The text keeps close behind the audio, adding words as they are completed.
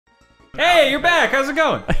Hey, you're back. How's it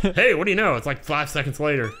going? Hey, what do you know? It's like 5 seconds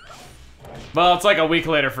later. Well, it's like a week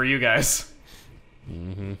later for you guys.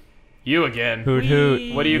 You again. Hoot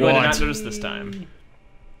hoot. What are you going to not notice this time?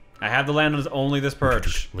 I have the land on only this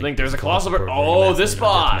perch. Link, there's a colossal bird. Oh, this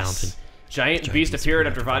boss! Giant beast appeared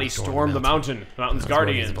after Vadi stormed the mountain. The mountain's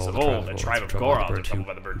guardians of old, a tribe of Gorons are troubled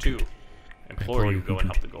by the bird too. Implore you, go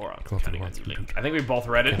and help the Gorons. Counting on you, Link. I think we both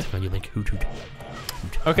read it.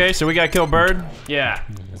 Okay, so we gotta kill bird. Yeah.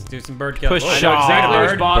 Let's do some bird killing. Push I know shot. exactly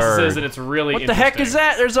which boss Bird. it is, and it's really What the heck is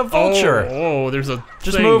that? There's a vulture. Oh, there's a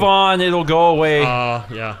Just thing. move on, it'll go away.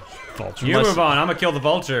 Yeah. Vulture. You move on. I'm gonna kill the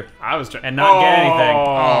vulture I was trying and not get anything.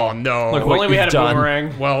 Oh, no. Look If what only we had a you've done.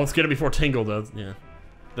 boomerang. Well, let's get it before Tingle does. Yeah.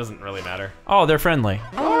 Doesn't really matter. Oh, they're friendly.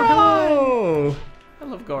 Oh. I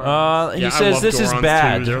love Gorons. He Yeah, I says love this is Gorons,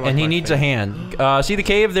 bad, too. They're like and he my needs a hand. See the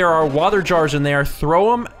cave? There are water jars in there.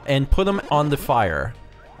 Throw them and put them on the fire.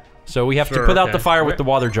 So we have to Sure, put out okay. the fire with the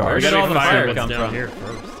water Where jars. did all the fire What's come down from? here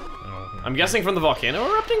first? Oh, I'm guessing from the volcano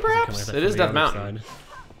erupting, perhaps? It is Death Mountain.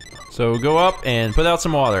 So go up and put out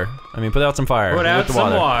some water. Put out some fire. Put out with the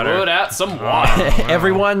some water. Put out some water.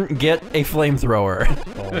 Everyone get a flamethrower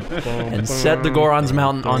and set the Goron's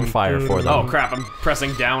mountain on fire for them. Oh crap, I'm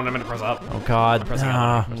pressing down. I'm gonna press up. Oh God.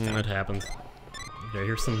 It happens. Okay,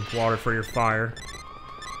 here's some water for your fire.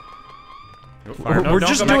 No, we're don't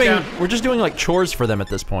just go back doing down. like chores for them at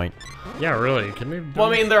this point. Yeah, really. Can we? Well,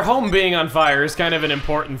 I mean, their home being on fire is kind of an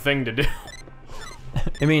important thing to do.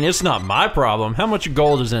 It's not my problem. How much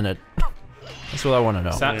gold is in it? That's what I want to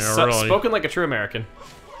know. really. Spoken like a true American.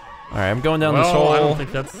 All right, I'm going down this Well, hole. I don't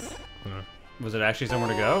think that's. Was it actually somewhere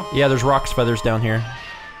to go? Yeah, there's rocks feathers down here.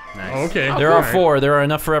 Nice. Oh, okay. There are Alright. 4. There are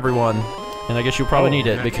enough for everyone. And I guess you'll probably Oh, need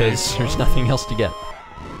it okay. because there's nothing else to get.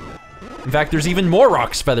 In fact, there's even more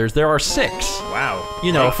rocks feathers. There are 6. Wow.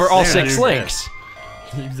 You know, for all Yeah, 6 dude. links.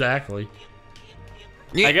 Exactly.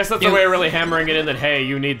 I guess that's the way of really hammering it in that, hey,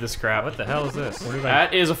 you need this crap. What the hell is this?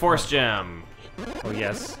 That is a force gem. Oh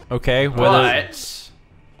yes. Okay, But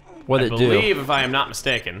what'd I it do? believe, if I am not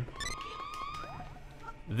mistaken,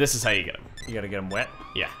 this is how you get them. You gotta get them wet.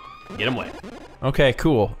 Yeah, get them wet. Okay,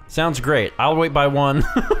 cool. Sounds great. I'll wait by 1.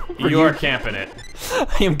 You are camping it.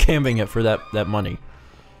 I am camping it for that money.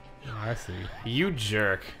 I see. You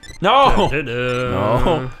jerk. No!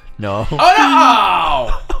 No. No.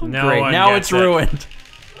 Oh no! No Great, one now gets it's it. ruined.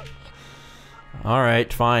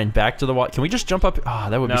 Alright, fine. Back to the water. Can we just jump up? Ah,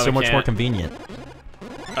 that would be No, so we much more can't. convenient.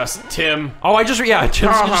 Tim. Oh, Tim's just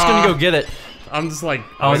gonna go get it. I'm just like.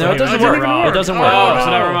 Oh, no, it doesn't didn't work. even It doesn't work. Oh, no. so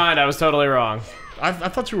never mind. I was totally wrong. I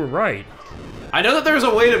thought you were right. I know that there's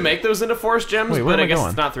a way to make those into force gems, Wait, where but am I I guess going?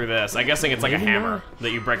 it's not through this. I'm guessing it's like a Maybe hammer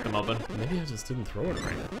that you break them open. Maybe I just didn't throw it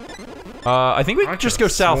right. I think we I can just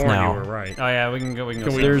could've go south sworn now. You were right. Oh yeah, we can go. We can go.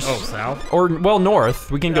 Can we? There's- Oh, south. Or, well, north.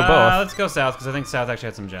 We can go both. Let's go south because I think south actually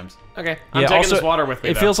had some gems. Okay, I'm Yeah, taking also, this water with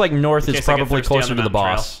me. It feels like north in is case I get probably thirsty on closer the to the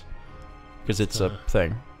mountain boss. Because it's a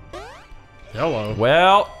thing. Hello.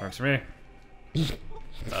 Well, Works for me.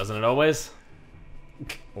 Doesn't it always?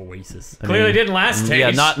 Oasis. Clearly didn't last stage.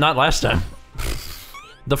 yeah, not last time.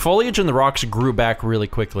 The foliage and the rocks grew back really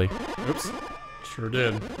quickly. Oops. Sure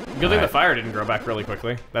did. Good thing the fire didn't grow back really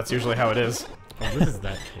quickly. That's usually how it is. Oh, this is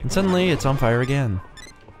that cave. And suddenly, it's on fire again.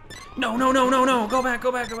 No, no, no, no, no! Go back,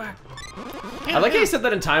 go back, go back! I like how you said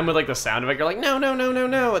that in time with like the sound effect. You're like, no, no, no, no,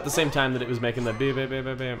 no, at the same time that it was making the beep, beep, beep,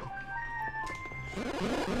 beep, beep.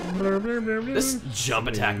 This jump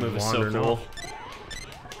attack move is so Wandering cool. off.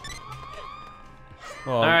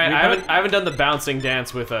 Well, All right, I haven't done the bouncing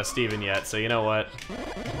dance with Steven yet, so you know what?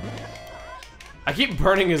 I keep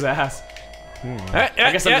burning his ass. I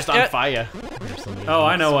guess I'm just on fire. Oh,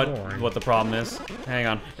 I know what the problem is. Hang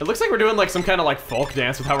on. It looks like we're doing like some kind of like folk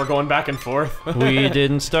dance with how we're going back and forth. We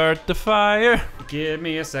didn't start the fire. Give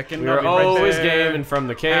me a second. We I'll were be right always there. gaming from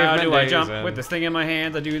the cave. How do I jump with this thing in my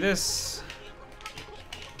hand? I do this.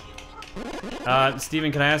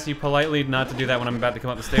 Steven, can I ask you politely not to do that when I'm about to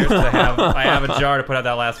come up the stairs? 'Cause I have a jar to put out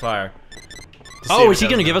that last fire. Oh, is he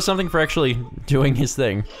gonna give us something for actually doing his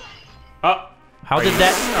thing? Oh, How did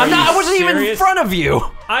that? I wasn't even in serious? front of you.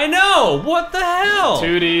 I know. What the hell?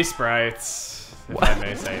 2D sprites, if I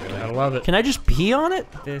may say. I love it. Can I just pee on it?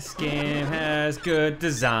 This game has good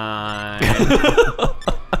design.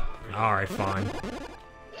 All right, fine.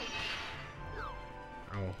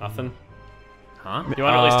 Oh, Nothing. Huh? Do you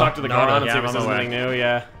want to at least talk to the no, Goron and yeah, see I'm if on there's my way. anything new?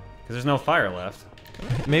 Yeah. Because there's no fire left.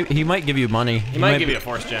 Maybe he might give you money. He might give you a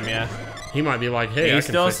force gem, yeah. he might be like, hey, I He can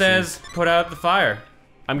still fix says, put out the fire.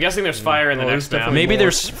 I'm guessing there's fire in the Well, next there's map. definitely- Maybe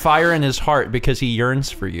there's fire in his heart because he yearns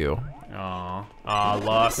for you. Aw. Aw,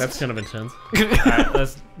 lust. That's kind of intense. Alright,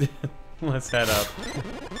 let's head up.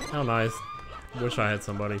 How nice. Wish I had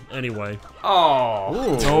somebody. Anyway.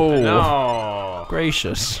 Oh. Oh. No.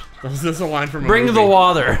 Gracious. Was this a line from a Bring movie? the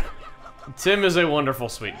water. Tim is a wonderful,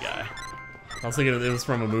 sweet guy. I was thinking it was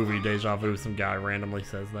from a movie, Deja Vu. Some guy randomly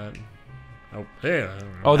says that. Oh, hey. I don't know.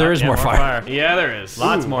 Oh, there is Yeah, more fire. Yeah, there is.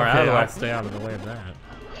 Lots more. Okay, Out of the way. I'll stay out of the way of that.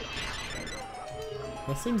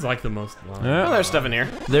 That seems like the most. Yeah. Oh, there's stuff in here.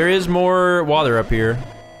 There is more water up here.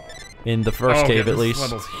 In the first cave, at least.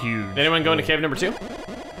 This level's huge. Anyone go into cave number 2?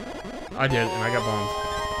 I did, and I got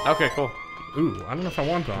bombs. Okay, cool. Ooh, I don't know if I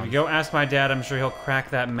want bombs. You go ask my dad. I'm sure he'll crack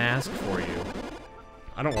that mask for you.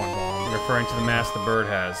 I don't want bombs. Referring to the mask the bird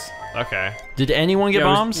has. Okay. Did anyone get Yeah,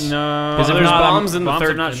 bombs? No. 'Cause if There's not, bombs in the bombs third.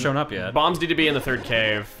 have not shown up yet. Bombs need to be in the third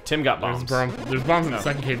cave. Tim got bombs. There's bombs in the Oh.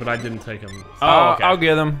 second cave, but I didn't take them. Oh, okay. I'll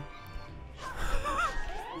get them.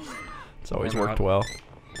 It's always Or worked not. well.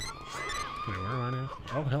 Wait, where am I now?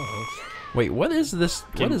 Oh, hello. Wait, what is this?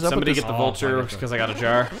 Can What is up with somebody this? get the Oh, vulture I got because I got a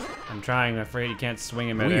jar? I'm trying. I'm afraid you can't swing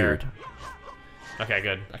him in air. Weird. Okay,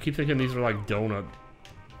 good. I keep thinking these are like donut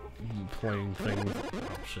playing things. Oh,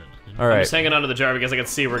 shit. All I'm right. just hanging onto the jar because I can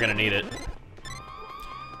see we're gonna need it.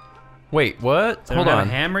 Wait, what? Does Hold anyone have on.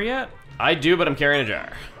 a hammer yet? I do, but I'm carrying a jar.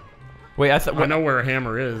 Wait, I thought. I know where a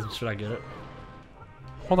hammer is. Should I get it?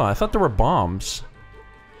 Hold on. I thought there were bombs.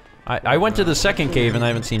 I went to the second cave and I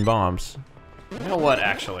haven't seen bombs. You know what,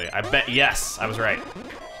 actually? I bet, yes, I was right.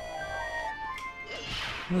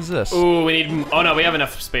 What is this? Ooh, we need, oh no, we have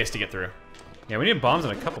enough space to get through. Yeah, we need bombs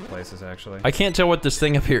in a couple places actually. I can't tell what this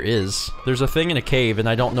thing up here is. There's a thing in a cave and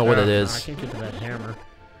I don't know what it I is. can't get to that hammer.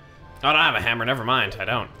 Oh, I don't have a hammer, never mind, I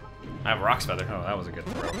don't. I have a rock's feather. Oh, that was a good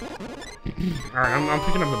throw. Alright, I'm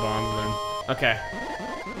picking up the bombs Okay.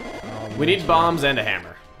 then. We need bombs and a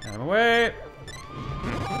hammer. Out of the way.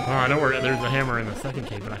 Oh, I know where there's a hammer in the second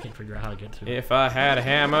cave, but I can't figure out how to get to it. If I had a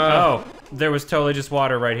hammer. Oh, there was totally just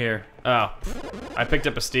water right here. Oh. I picked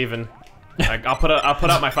up a Steven. I'll put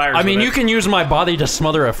out my fires. I mean, with you it. can use my body to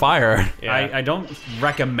smother a fire. Yeah. I don't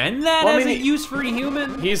recommend that Well, I as mean, a use for a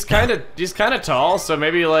human. He's kind of tall, so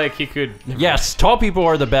maybe like he could. Yes, tall people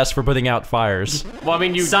are the best for putting out fires. Well, I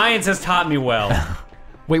mean, you. Science has taught me well.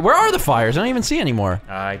 Wait, where are the fires? I don't even see anymore.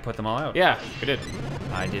 I put them all out. Yeah, we did.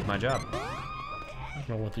 I did my job I don't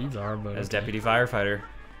know what these are, but as deputy firefighter.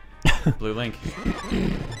 Blue Link.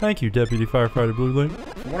 Thank you, Deputy Firefighter Blue Link.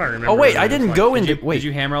 From what I remember, Oh wait, is I it's didn't like- go Did into. you, did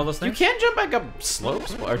you hammer all those You things? can't jump back up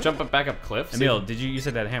slopes or jump back up cliffs. Emil, did you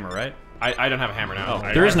said that hammer, right? I don't have a hammer now.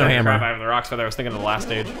 Oh, there is no hammer. Crap, I have the rocks feather. I was thinking of the last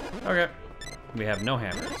stage. Okay. We have no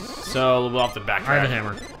hammers. So we'll have to backtrack. I have a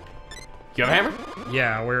hammer. You have a hammer?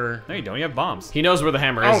 Yeah, where? No, you don't. You have bombs. He knows where the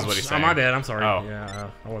hammer is. Oh, Is what he's saying. my bad. I'm sorry. Oh. Yeah,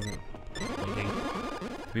 I wasn't thinking.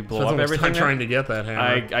 Did we blow Spent up so much everything? time there? trying to get that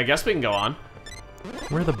hammer. I guess we can go on.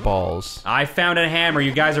 Where are the balls? I found a hammer.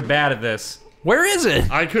 You guys are bad at this. Where is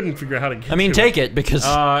it? I couldn't figure out how to get. I mean, to take it because.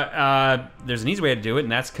 There's an easy way to do it,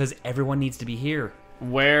 and that's because everyone needs to be here.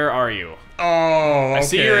 Where are you? Oh, I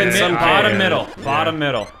see you're in some Bottom cave. middle. Yeah. Bottom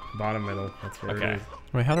middle. Bottom middle. That's where Okay. it is.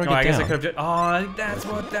 Wait, how do I Oh, get I guess I down? could have just. Oh, that's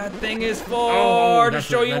what that thing is for. Oh, to that's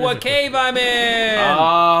show it, you that what is it. cave I'm in.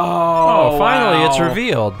 Oh, finally, it's wow.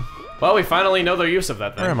 revealed. Well, we finally know the use of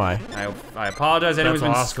that thing. Where am I? I apologize. Anyone's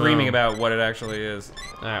been awesome. screaming about what it actually is.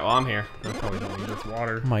 All right, well, I'm here. I probably don't need this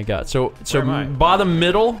water. Oh my god. So Where am I? bottom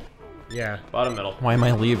middle. Yeah. Bottom middle. Why am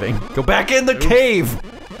I leaving? Go back in the cave.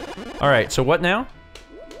 All right. So what now?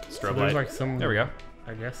 Strobe So light. there's like some. There we go.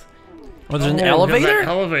 I guess. Oh, there's an Oh, elevator.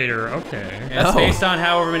 Elevator. Okay. That's Oh. based on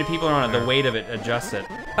however many people are on it. The weight of it adjusts it.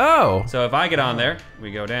 Oh. So if I get on there,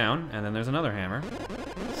 we go down, and then there's another hammer.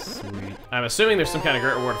 Sweet. I'm assuming there's some kind of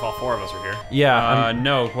great reward if all four of us are here. Yeah.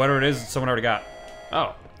 No, whatever it is, someone already got.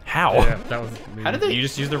 Oh. how? Yeah, that was. How did they? You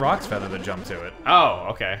just use the rock's feather to jump to it. Oh,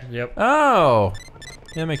 okay. Yep. Oh.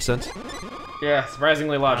 Yeah, makes sense. Yeah,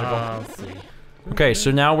 surprisingly logical. Let's see. Okay, so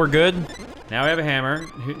now we're good. Now we have a hammer.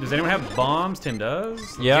 Does anyone have bombs? Tim does.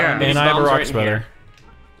 Yeah, Yeah, and These I have a bombs rock right in sweater. here.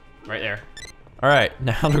 Right there. All right,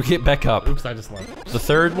 now how do we get back up? Oops, I just left. The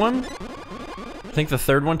third one? I think the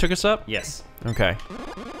third one took us up? Yes. Okay.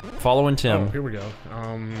 Following Oh, Tim. here we go.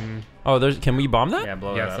 Oh, there's. Can we bomb that? Yeah,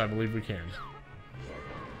 blow Yes, that I up. believe we can.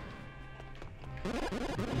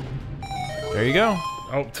 There you go.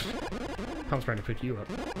 Oh, I was trying to pick you up.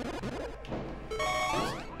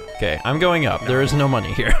 Okay, I'm going up. There is no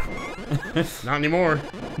money here. Not anymore.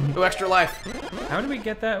 Ooh, extra life. How did we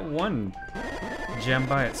get that one gem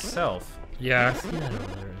by itself? Yeah, I see that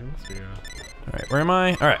over there. It must be, All right, where am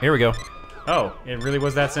I? All right, here we go. Oh, it really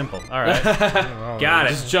was that simple. All right. oh, Got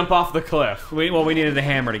Just it. jump off the cliff. We needed the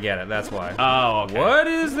hammer to get it. That's why. Oh, okay. What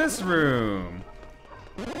is this room?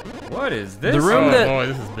 What is this? The room Oh that- boy,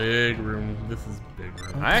 this is big room. This is big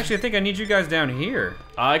room. I actually think I need you guys down here.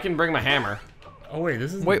 I can bring my hammer. Oh wait,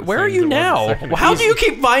 this is. Wait, where are you now? How do you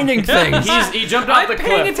keep finding things? He jumped off the I'm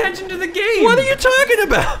paying cliff. attention to the game. What are you talking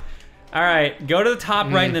about? All right, go to the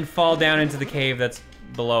top right and then fall down into the cave that's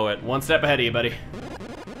below it. One step ahead of you, buddy.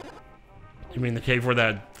 You mean the cave where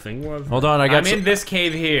that thing was? Hold on, I got. I'm in this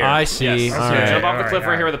cave here. I see. Yes. All Okay. right. Jump off the Alright, cliff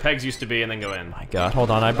right here where alright. the pegs used to be, and then go in. My God,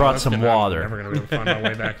 hold on. I brought some I'm water. never gonna be able to find my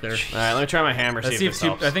way back there. All right, let me try my hammer. Let's See if see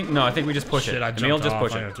this if helps. I think we just push Shit, it. I Emil, jumped just off.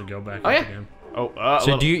 push I it. have to go back Oh, up yeah. again. Oh,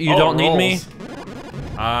 So do you don't need me? rolls.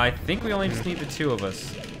 I think we only just need the two of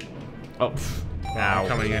us. Oh, Well, I'm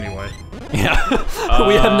coming anyway. Yeah.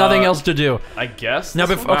 We have nothing else to do. I guess. Now,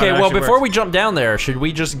 this bef one- okay. that Well, actually before works. we jump down there, should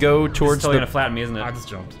we just go It's towards totally the? gonna flatten me, isn't it? I just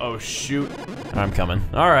jumped. Oh shoot. I'm coming.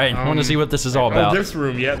 All right. I want to see what this is all Oh, about. this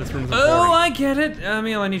room. Yeah, this room's Oh, important. I get it.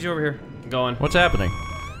 Emil, I need you over here. Going. What's happening?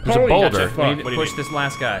 There's a Holy boulder. Fuck. We need What to do you push mean? this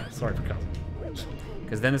last guy. Sorry for coming.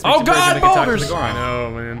 Because then this Oh, makes it God, we can talk to boulders! the Goron.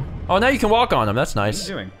 Oh man. Oh, now you can walk on them. That's What are nice.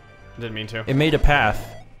 you doing? Didn't mean to. It made a path.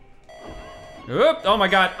 Oop, oh my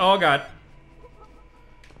god, oh god.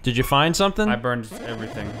 Did you find something? I burned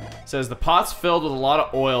everything. Says the pot's filled with a lot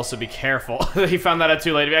of oil, so be careful. He found that out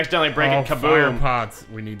too late. If you accidentally break it, fire kaboom. pots.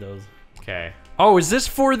 We need those. Okay. Oh, is this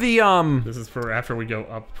for the This is for after we go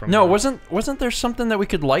up from. No, the, wasn't there something that we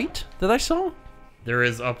could light that I saw? There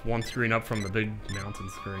is up one screen up from the big mountain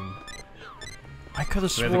screen. I could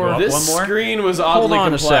have we have to go swore. up? This one more? screen was Hold oddly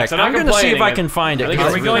on a complex. sec. I'm I'm not gonna see if I complaining. can find it. I think Are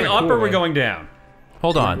it's we really going up or cool, are we man. going down?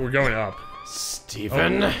 Hold on. We're going up.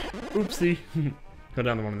 Stephen. Oopsie. Go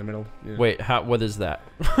down the one in the middle. Yeah. Wait, what is that?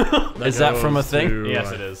 That Is that from a goes thing? to,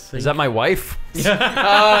 Yes, it is. Is that my wife?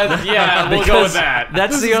 Yeah, we'll go with that.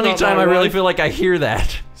 That's This the is only not time my I really wife. feel like I hear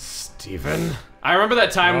that. Stephen. I remember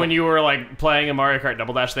that time when you were like playing a Mario Kart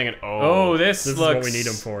Double Dash thing, and Oh, this This is looks what we need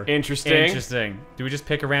them for. interesting. interesting. Do we just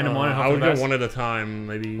pick a random one and hope I for would the go best? one at a time,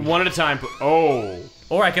 maybe. One at a time. Oh,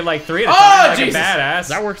 Or I could like three at a Oh, time like Jesus. a badass.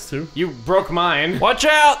 That works too. you broke mine. Watch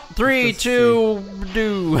out! 3, Let's 2,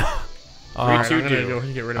 do. Alright, two, I'm gonna do. go ahead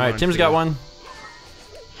and get rid of All right, mine, Tim's too. got one.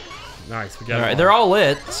 Nice, we got All right, them they're all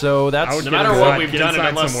lit, so I that's. would No Get matter inside- what we've get done, it inside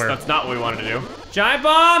unless somewhere. that's not what we wanted to do. Giant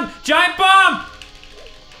bomb! Giant bomb!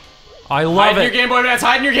 I Hide love in your it. Game Boy Advance.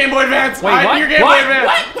 Hide in your Game Boy Advance. Wait, hide what? in your Game What? Boy Advance.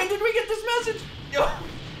 What? When did we get this message?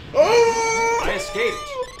 Oh! I escaped.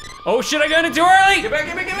 Oh shit, I got it too early! Get back,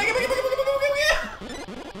 get back, get back, get back, get back, get back,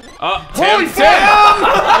 get back. Tim, fuck! Tim!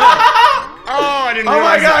 Oh, I didn't Oh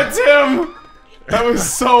my realize God, Tim! That was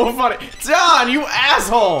so funny. Don, you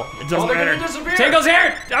asshole! It doesn't matter. disappear. Tingle's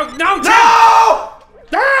here! Oh, no, Tim!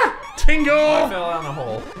 No! Ah! Tingle! I fell down the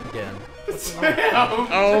hole again.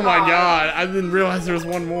 Oh my god, I didn't realize there was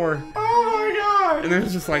one more. Oh my God! And then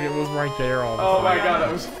it's just like it was right there all the Oh time. my God,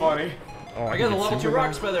 that was funny. Oh, I got a can level get 2 super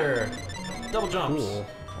rock feather. Double jumps. Cool.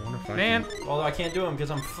 I wonder if I Man, Although I can't do them because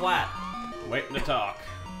I'm flat. Waiting to talk.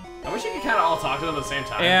 I wish you could kind of all talk to them at the same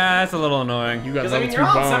time. yeah, that's a little annoying. You got Because I level mean, 2 you're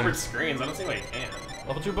all on separate bombs. screens. I don't see why you can.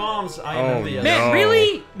 Level 2 bombs. I Oh, am envious. Man, No.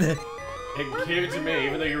 really? It gave it to me,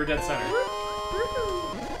 even though you were dead center.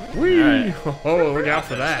 Whee! Alright. Oh, look out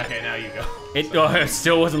for that. Okay, now you go. It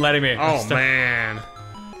still wasn't letting me. Oh man,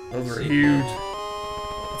 those are huge.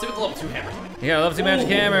 Let's see what the level 2 hammer's like. Yeah, level 2 magic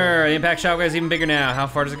hammer. The impact shotgun is even bigger now. How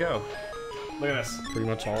far does it go? Look at this. Pretty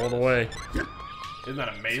much all the way. Isn't that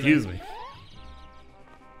amazing? Excuse me.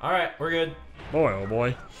 All right, we're good. Boy, oh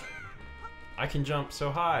boy. I can jump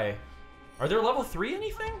so high. Are there level 3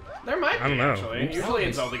 anything? There might be, I don't know. actually. Oops. Usually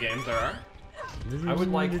in Zelda games there are. I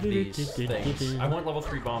would like these things. I want level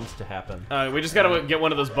 3 bombs to happen. We just gotta get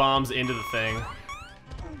one of those bombs into the thing.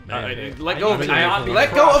 Man. Let go of I it. need to be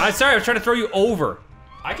Let go of I'm sorry, I was trying to throw you over.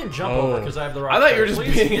 I can jump Oh. over because I have the rock. I thought you were feather.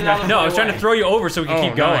 just Please being get out of No, my I was trying way. to throw you over so we can Oh,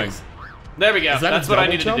 keep going. nice. There we go. Is that That's a what I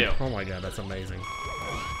double needed jump? to do. Oh my god, that's amazing.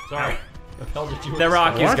 Sorry. The hell did you The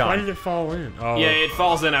rock is What? Why gone. did it fall in? Oh. Yeah, it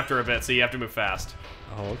falls in after a bit, so you have to move fast.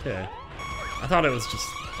 Oh, okay. I thought it was just.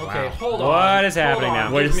 Okay, Wow. hold on. What is happening Hold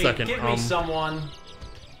on. now? Wait a Give me- second, Give me um, someone.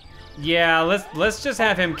 Yeah, let's just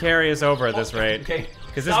have him carry us over at this rate. Okay.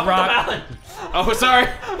 Because this Stop rock, the melon. Oh, sorry.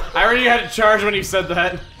 I already had it charged when you said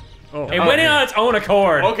that. Oh, it went in on its own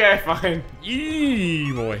accord. Okay, fine.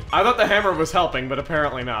 Yee, boy. I thought the hammer was helping, but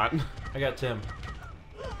apparently not. I got Tim.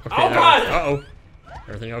 Okay, Oh, God! Uh oh.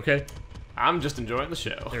 Everything okay? I'm just enjoying the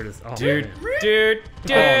show. There it is. Oh, Dude, man. dude,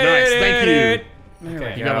 dude. nice, thank you. There we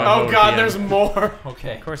You go. got Oh at God, the there's end. more.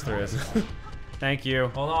 Okay. Of course there is. Thank you.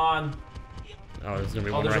 Hold on. Oh, there's gonna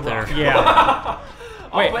be Oh, one there's right a rock. there. Yeah.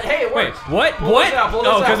 Wait, Oh, but hey, it wait, works. what? Pull What? this out, pull this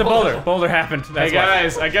Oh, out, because a pull this boulder. out. Boulder happened. Hey That's why.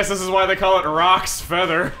 guys, I guess this is why they call it Rock's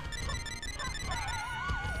Feather.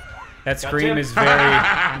 That Got scream Tim. is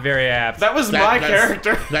very, very apt. That was my that's-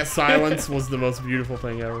 character. That silence was the most beautiful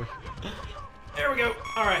thing ever. There we go.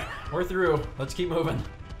 All right, we're through. Let's keep moving.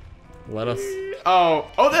 Let us. Oh,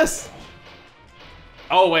 this.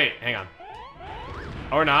 Oh, wait. Hang on.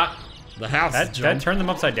 Or not. The house That turned them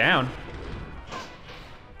upside down.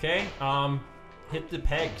 Okay, hit the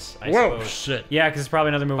pegs, I Whoa, suppose. shit. Yeah, because it's probably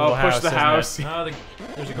another movable house. Push the isn't it?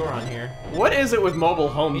 house. There's a Goron here. What is it with mobile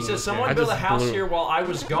homes? He in says, this someone game? built a just house blew- here while I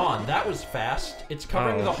was gone. That was fast. It's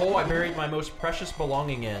covering Oh. the hole I buried my most precious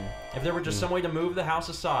belonging in. If there were just some way to move the house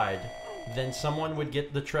aside, then someone would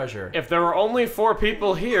get the treasure. If there were only 4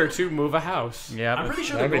 people here to move a house. Yeah. I'm pretty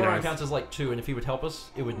sure the that'd be Goron nice. counts as like 2, and if he would help us,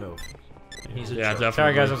 it would move. He's a Yeah, jerk. definitely.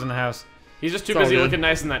 Sorry, guys, I was in the house. He's just too It's all busy good. looking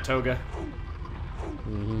nice in that toga.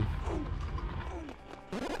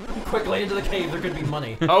 Quickly into the cave, there could be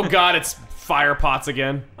money. Oh god, it's fire pots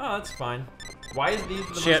again. Oh, that's fine. Why is these the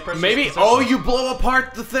most Shit, precious Maybe. possession? Oh, you blow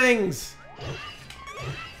apart the things.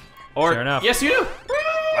 Or Sure enough. yes, you do.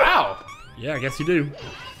 Wow. Yeah, I guess you do.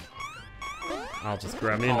 I'll just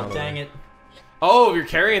grab me another Oh, dang one. it. Oh, if you're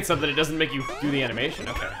carrying something, it doesn't make you do the animation.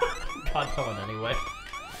 Okay. God going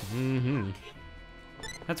anyway.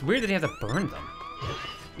 That's weird that you have to burn them.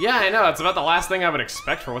 Yeah, I know. It's about the last thing I would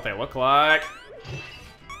expect for what they look like.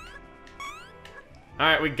 All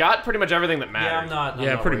right, we got pretty much everything that Yeah, mattered. I'm not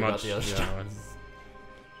Yeah, not pretty worried much. about the other Yeah, stuff. it's-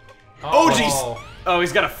 Oh, jeez. Oh,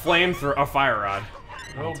 he's got a flamethrower, a fire rod.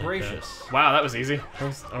 Oh, take gracious. Wow, that was easy.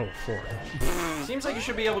 Oh, 4. Seems like you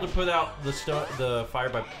should be able to put out the fire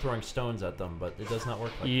by throwing stones at them, but it does not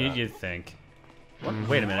work like that. You'd think. What?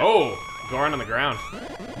 Wait a minute. Oh, Goron on the ground.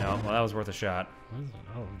 No, well, that was worth a shot. What is it?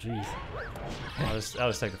 Oh, jeez. I'll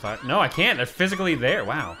just take the fire. No, I can't. They're physically there.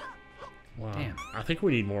 Wow. Wow. Damn. I think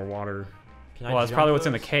we need more water. Can I Well, that's jump probably what's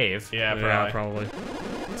in the those? cave. Yeah, Yeah, probably.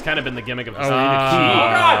 probably. It's kind of been the gimmick of the Oh, we song. need a key.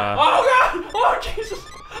 Oh god! Oh god! Oh Jesus!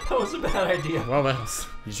 That was a bad idea. Well, that was...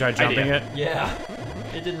 You tried jumping Idea. it? Yeah,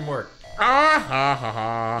 it didn't work. Ah, ha, ha,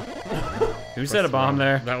 ha. Who set a bomb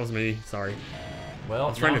there? That was me. Sorry. Well,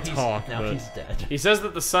 was trying now to he's, talk, now but- he's dead. He says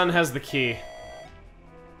that the sun has the key.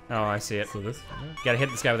 Oh, I see it. So this... Gotta hit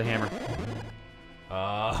this guy with a hammer.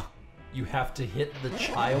 You have to hit the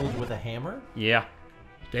child with a hammer? Yeah.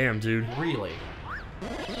 Damn, dude. Really?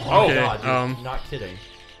 Oh, Okay, God, you're not kidding.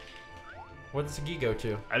 Where does the key go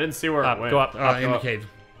to? I didn't see where Up, it went. go up. In the cave.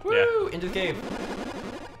 Woo! Into the cave.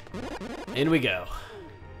 In we go.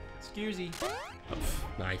 Excusey.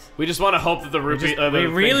 Nice. We just want to hope that the rupee. We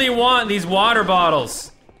really want these water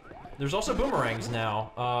bottles. There's also boomerangs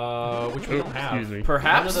now, which we Oh, don't have. excuse me. None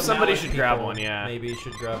Perhaps of the somebody mallet should grab people one. Yeah. Maybe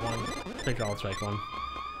should grab one. I think I'll take one.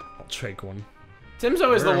 I'll take one. Tim's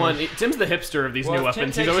always the Where- one. Tim's the hipster of these Well, new if Tim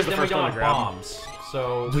weapons. He's takes always it, the then we first don't one to have grab them. bombs.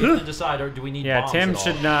 So we have to decide, or do we need Yeah, bombs Tim at all?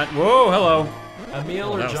 should not. Whoa, hello. Emil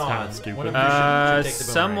Well, or that was John? kinda stupid. One of you should take the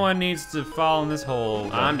boomerang. Someone needs to fall in this hole.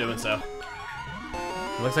 I'm doing so.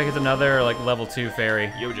 Looks like it's another like level 2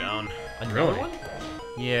 fairy. Yo, John. Another Really? one?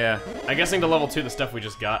 Yeah. I'm guessing to level 2 the stuff we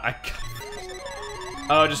just got.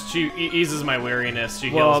 Oh, just she eases my weariness. She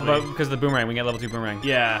Well, heals but me. because of the boomerang, we get level 2 boomerang.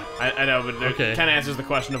 Yeah, I know, but it Okay. kind of answers the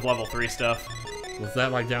question of level 3 stuff. Was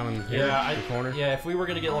that like down in here? Yeah, the corner? Yeah, if we were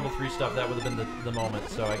gonna get level 3 stuff, that would have been the moment.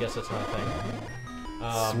 So I guess that's not a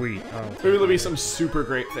thing. Sweet. Oh, Maybe there'll be some super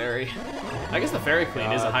great fairy. I guess the fairy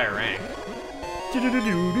queen is a higher rank.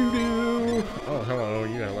 do-do-do-do-do-do. Oh, hello.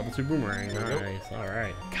 You got a level 2 boomerang. Nice. All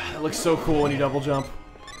right. God, it looks so cool when you double jump.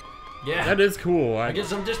 Yeah. That is cool. I get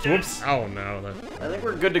some distance. Whoops. Oh, no. That, I think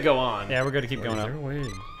we're good to go on. Yeah, we're good to keep is going up. there a way?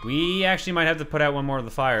 We actually might have to put out one more of the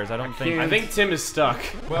fires. I don't think. I think Tim is stuck.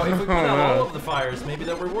 Well, if we put Oh, out no. all of the fires, maybe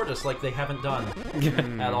they'll reward us like they haven't done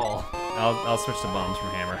at all. I'll switch to bombs from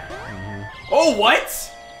hammer. Oh,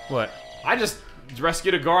 what? What? I just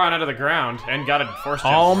rescued a Goron out of the ground and got a force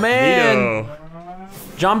gem. Oh man, Neato.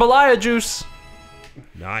 jambalaya juice.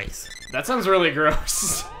 Nice. That sounds really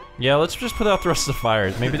gross. Yeah, let's just put out the rest of the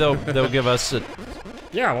fires. Maybe they'll give us a,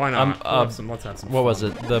 Yeah, why not? Let's have some what fun. was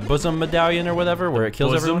it? The bosom medallion or whatever, where it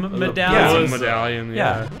kills bosom everyone. medallion? Bosom medallion.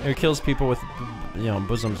 Yeah, it kills people with,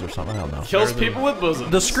 bosoms or something. I don't know. Kills people with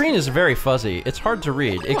bosoms. The screen is very fuzzy. It's hard to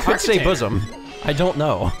read. It Oh, could say Architect. bosom. I don't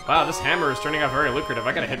know. Wow, this hammer is turning out very lucrative.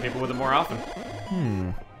 I gotta hit people with it more often.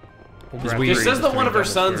 Grab we- She three says just that to one make of her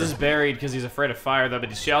double sons square. is buried because he's afraid of fire, though.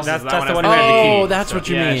 But she also That's- says that's that the one one has who had the key. Oh, that's what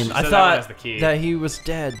you Yeah, mean. she I said that one has thought the key. that he was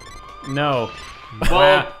dead. No.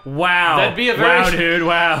 Well, Wow. that'd be a very- wow, dude.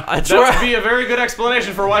 Wow. I that swear. would be a very good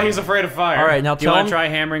explanation for why he's afraid of fire. All right, now Do you tell want him. to try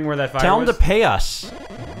hammering where that fire Tell him was? to pay us.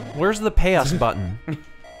 Where's the pay us button? Doggone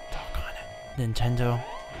it. Nintendo. All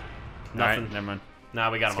Nothing. right, never mind.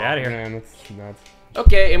 Nah, we got Let's him get all. out of here. Man, that's nuts.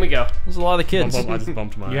 Okay, in we go. There's a lot of kids. I just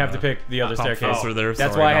bumped my. You have to pick the other staircase. Professor there.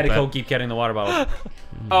 That's Sorry why I had to about go keep getting the water bottle.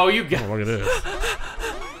 Oh, you got. that. Look at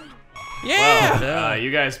this. Yeah. Well, you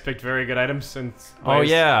guys picked very good items and. Oh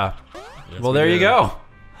yeah. Yes, Well, we there you did. go.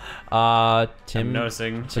 I'm Tim.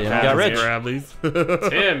 noticing. Tim the got patterns rich. here. Grab these.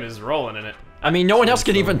 Tim is rolling in it. I mean, no one else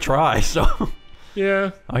can even try, so.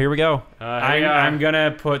 Yeah. Oh, here we go. I'm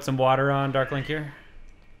gonna put some water on Dark Link here.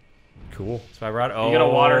 Cool. So I brought. Oh, You gotta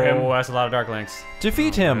water him. That's a lot of Dark Links.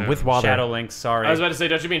 Defeat him with water. Shadow Links. Sorry. I was about to say,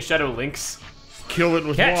 don't you mean Shadow Lynx? Kill it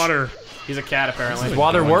with Catch. water. He's a cat, apparently. Does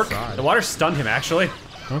water work? The water stunned him actually.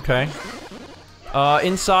 Okay.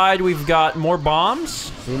 Inside, we've got more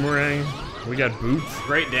bombs. Boomerang. We got boots.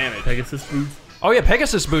 Great damage. Pegasus boots. Oh, yeah,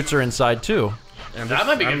 Pegasus boots are inside, too. And That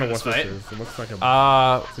might be I don't good know for what this this fight. is. It looks like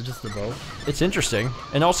a. Is it just a bow? It's interesting.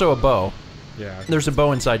 And also a bow. Yeah. There's a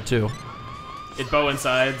bow inside, too. It bow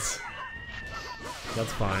insides.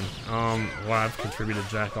 That's fine. Well, I've contributed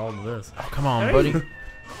jack all to this. Oh, come on, buddy.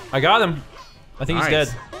 I got him. I think he's Nice.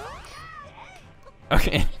 dead.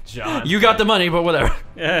 Okay. John. You got the money, but whatever.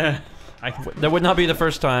 Yeah. That would not be the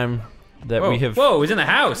first time that we have... Whoa, he's in the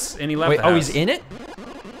house and he left. Wait, the oh, house. he's in it?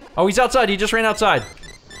 Oh, he's outside. He just ran outside.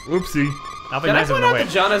 Oopsie. I'll be Can I nice point in the out way.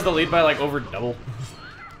 that John has the lead by like over double?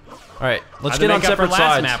 All right, let's How'd get they on make up for separate last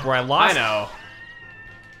sides. map where I lost. I know.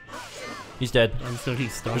 He's dead. I'm still keep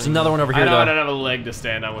stunning. There's another one over here, I know I though. don't have a leg to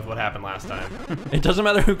stand on with what happened last time. It doesn't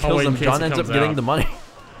matter who kills wait, in them. case John he ends up comes getting out. the money.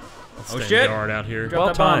 Oh shit. Guard out here. Go. Well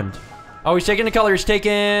that bomb. timed. Oh, he's taking the color. He's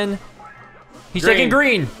taking... He's Green. taking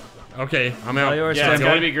green. Okay, I'm out. All yours. Yeah, it's Stand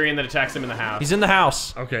gotta by. be green that attacks him in the house. He's in the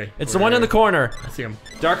house. Okay. It's the one in the corner. I see him.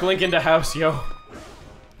 Dark Link into house, yo.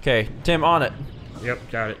 Okay, Tim, on it. Yep,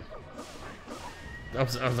 got it.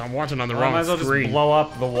 I'm watching on the Well, I wrong might as well screen. just blow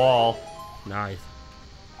up the wall. Nice.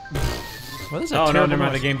 What is that Oh no, terrible never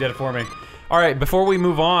mind. The noise? game did it for me. All right, before we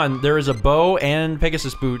move on, there is a bow and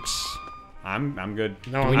Pegasus boots. I'm good.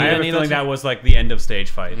 No, we I need have a any of feeling those? that was like the end of stage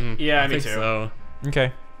fight. Yeah, I me think too. so.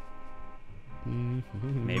 Okay.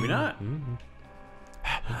 Maybe not.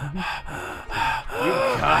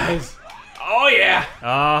 Guys. Oh yeah.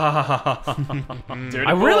 Oh. Dude,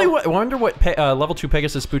 I really wonder what level 2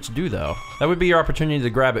 Pegasus boots do, though. That would be your opportunity to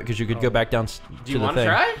grab it, because you could go back down Do to you the want thing.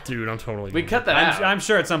 to try? Dude, I'm totally. We cut that out. I'm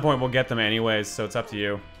sure at some point we'll get them anyways, so it's up to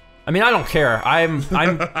you. I mean, I don't care.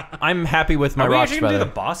 I'm happy with my Are we Rock's actually gonna do feather.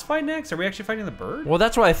 the boss fight next? Are we actually fighting the bird? Well,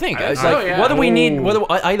 that's what I think. It's so, like, yeah. what do we need? Ooh.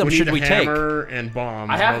 What items should need we a take? hammer and bombs.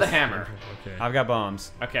 I have the Most- hammer. Okay. I've got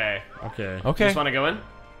bombs. Okay. Okay. You Okay. just want to go in?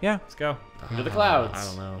 Yeah. Let's go. Into the clouds. I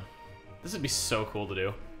don't know. This would be so cool to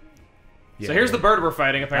do. Yeah. So here's the bird we're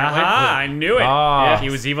fighting, apparently. Aha! I knew it. Ah.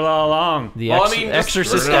 He was evil all along. The Well, I mean, just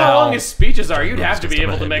Exorcist listen to how long owl. his speeches are. You'd have to be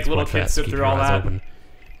able to make little kids sit through all that.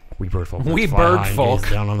 We bird folk. We fly bird high and folk.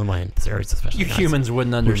 gaze down on the land. This area is especially You nice. humans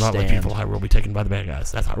wouldn't We're not like understand. people. I will be taken by the bad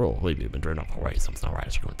guys. That's how I roll. We've been driven off all right. Something's not right. I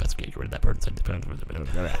should go investigate. Get rid of that bird.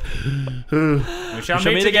 We shall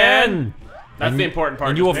Shall meet again. That's the important part.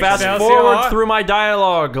 And you will Just make fast it- forward through my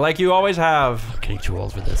dialogue, like you always have. Getting too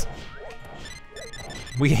old for this.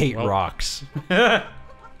 We hate rocks.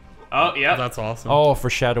 Oh, yep. That's awesome. Oh,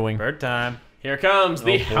 foreshadowing. Bird time. Here comes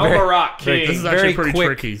the boy. Helmer Rock King. This is actually Very pretty quick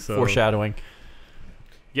tricky. So. foreshadowing.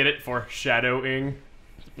 Get it? Foreshadowing.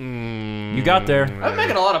 You got there. I'm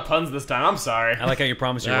making a lot of puns this time. I'm sorry. I like how you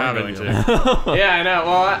promised you Yeah, weren't going me to. Yeah, I know.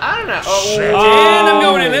 Well, I don't know. Oh, And I'm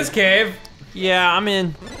going in this cave. Yeah, I'm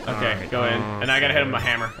in. okay, go in. And I gotta hit him with a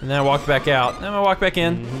hammer. And then I walk back out. Then I walk back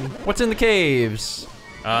in. What's in the caves?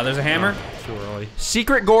 There's a hammer. Too early.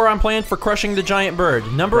 Secret Goron plan for crushing the giant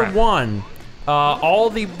bird. Number Crap. 1, all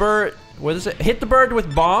the bird. What is it? Hit the bird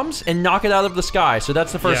with bombs and knock it out of the sky. So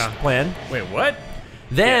that's the first Yeah. plan. Wait, what?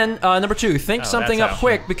 Then number 2, think Oh, something that's up how.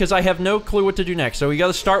 quick because I have no clue what to do next. So we got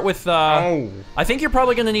to start with. Oh. I think you're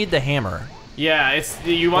probably gonna need the hammer. Yeah, it's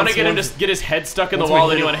you want to Once- get him once- just get his head stuck in the once we wall,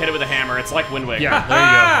 hit then you it- want to hit it with a hammer. It's like Wind Waker. Yeah.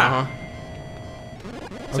 There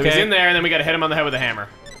you go. So he's in there, and then we gotta hit him on the head with a hammer.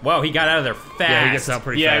 Whoa, he got out of there fast. Yeah, he gets out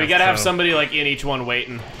pretty fast. Yeah, we gotta have so- somebody like in each one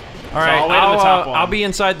waiting. All right, I'll wait on the top one. I'll be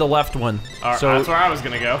inside the left one. All right, so that's where I was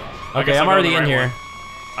gonna go. I okay, guess I'm I'll go already the in right here. one.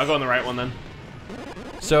 I'll go in the right one then.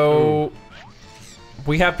 So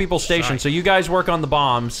we have people stationed. Shite. So you guys work on the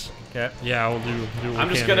bombs. Okay. Yeah, we'll do. What I'm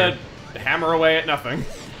we just can gonna here. hammer away at nothing.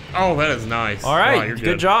 Oh, that is nice. All right, Wow, you're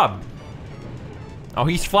good job. Oh,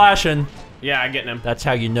 he's flashing. Yeah, I'm getting him. That's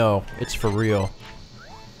how you know it's for real.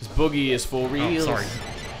 His boogie is for real. Oh, sorry.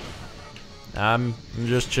 I'm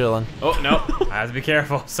just chilling. Oh no, I have to be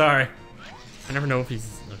careful. Sorry. I never know if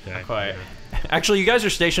he's okay. not quite. Actually, you guys are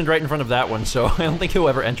stationed right in front of that one, so I don't think he'll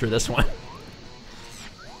ever enter this one.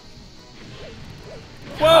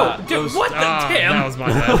 Whoa, dude, those- what the Tim? That was my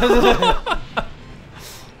bad.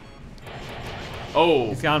 Oh,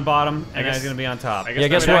 He's on bottom, and guess- now he's gonna be on top. I guess Yeah,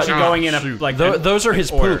 guess They're what? actually going in a Shoot. like. Those are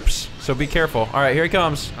his order. poops, so be careful. All right, here he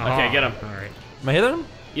comes. Okay, get him. All right. Am I hitting him?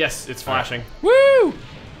 yes, it's flashing. Woo!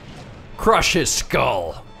 Crush his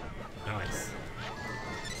skull. Nice.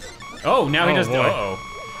 Oh, now he Oh, does. boy. Uh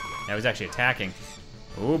oh. Now he's actually attacking.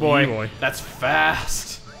 Oh boy. boy. That's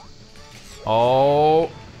fast. Oh.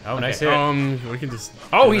 Oh, nice Okay. hit. We can just.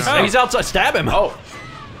 Oh, he's outside. Stab him. Oh,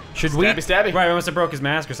 Should we? stabby. Right, we must have broke his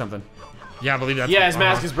mask or something. Yeah, I believe that's. Yeah, his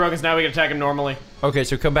mask is broken, so now we can attack him normally. Okay,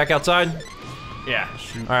 so come back outside. Yeah.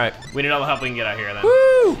 All right. We need all the help we can get out here then.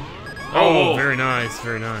 Woo! Oh, very nice,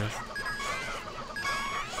 very nice.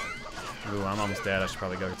 Ooh, I'm almost dead. I should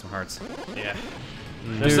probably go get some hearts. Yeah.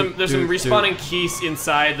 There's some respawning keys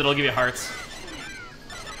inside that'll give you hearts.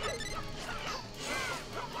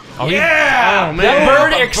 Oh, Yeah! Oh, man. That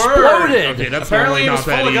bird A exploded. Okay, that's Apparently normally it not was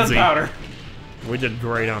full of that easy. gunpowder. We did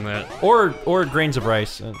great on that. Or grains of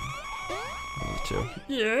rice. Too.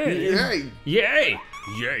 Yay! Yay!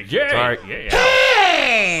 Yay! Yay! All right. Yay!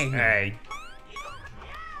 Hey!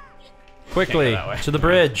 Quickly that way. to the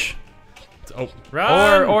bridge. Oh,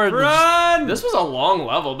 Run! Or run! This was a long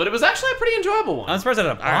level, but it was actually a pretty enjoyable one. I'm surprised I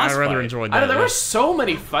had a boss I rather fight. enjoyed I that. know, there were so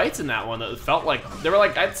many fights in that one that felt like there were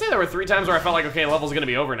like I'd say there were 3 times where I felt like okay, level's gonna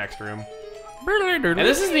be over next room. And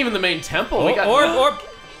this isn't even the main temple. We got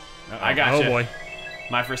I got Oh you. boy.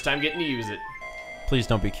 My first time getting to use it. Please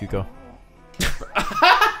don't be Cuco.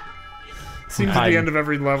 Seems at hiding. the end of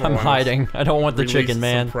every level. I'm hiding. I don't want the release chicken some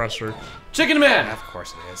man. pressure. Chicken Man. Of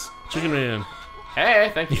course it is. Chicken man.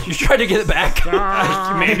 Hey, thank you. You tried to get it back.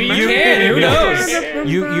 Maybe you can. Who knows?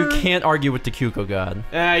 You can't argue with the Cuco god. You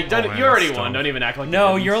man, already that's won. dumb. Don't even act like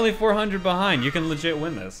No, you you're only 400 behind. You can legit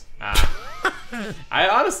win this. I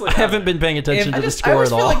honestly I haven't been paying attention to the I score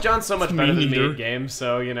always at feel all. like John's so much better than me neither. at games,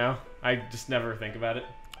 so you know, I just never think about it.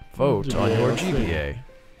 Vote on your GBA.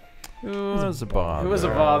 Who was a bother? Who was a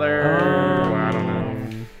bother? Oh, I don't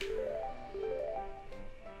know.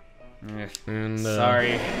 And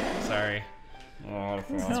Sorry. you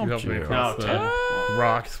helped me you. across No, the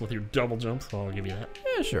rocks with your double jumps. So I'll give you that.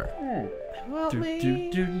 Yeah, sure.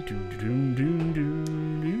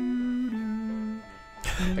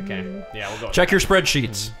 Okay. Yeah, we'll go. Check your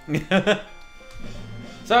spreadsheets.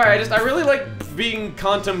 Sorry, I really like being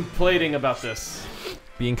contemplating about this.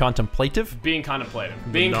 Being contemplative. Being contemplative.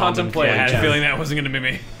 Being nomenclature. I had a contemplative. feeling that wasn't gonna be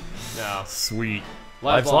me. No. Sweet.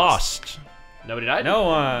 I've lost. Nobody died? No,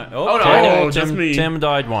 Oh, no, okay. I did. Oh, just me. Tim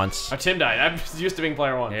died once. Oh, Tim died. I'm used to being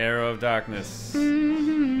player 1. Arrow of Darkness.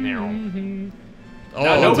 No.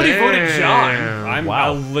 Oh, nobody damn. voted John. I'm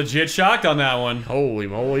Wow. legit shocked on that one. Holy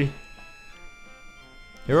moly.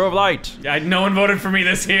 Hero of Light. No one voted for me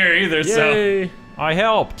this year either, so. Yay. I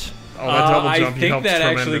helped. Oh, that double I jump, you think helped that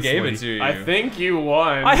actually gave it tremendously. to you. I think you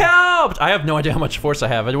won. I helped. I have no idea how much force I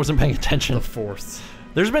have. I wasn't paying attention. The fourth.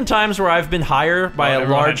 There's been times where I've been higher by Oh, a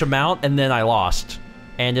never large mind. amount and then I lost.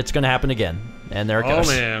 And it's gonna happen again. And there it Oh goes.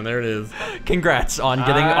 man, there it is. Congrats on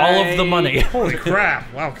getting all of the money. Holy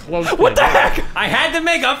crap. Wow, close. What the heck? I had to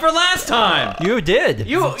make up for last time. You did.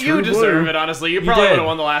 You True deserve blue. it, honestly. You probably did. would have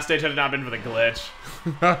won the last stage had it not been for the glitch.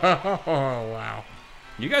 Oh wow.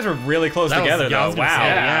 You guys were really close That was- together, yeah, I though. was gonna Wow. say,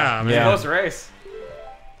 yeah, It was Yeah. a close race.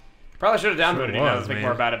 Probably should have downvoted you now was, to think man.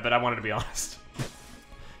 more about it, but I wanted to be honest.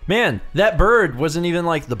 Man, that bird wasn't even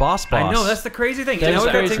like the boss. I know, that's the crazy thing. That And is now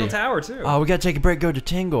we got crazy. Tingle Tower, too. Oh, we gotta take a break. Go to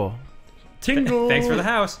Tingle. Tingle. Thanks for the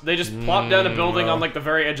house. They just plopped down a building on like the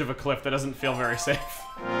very edge of a cliff that doesn't feel very safe.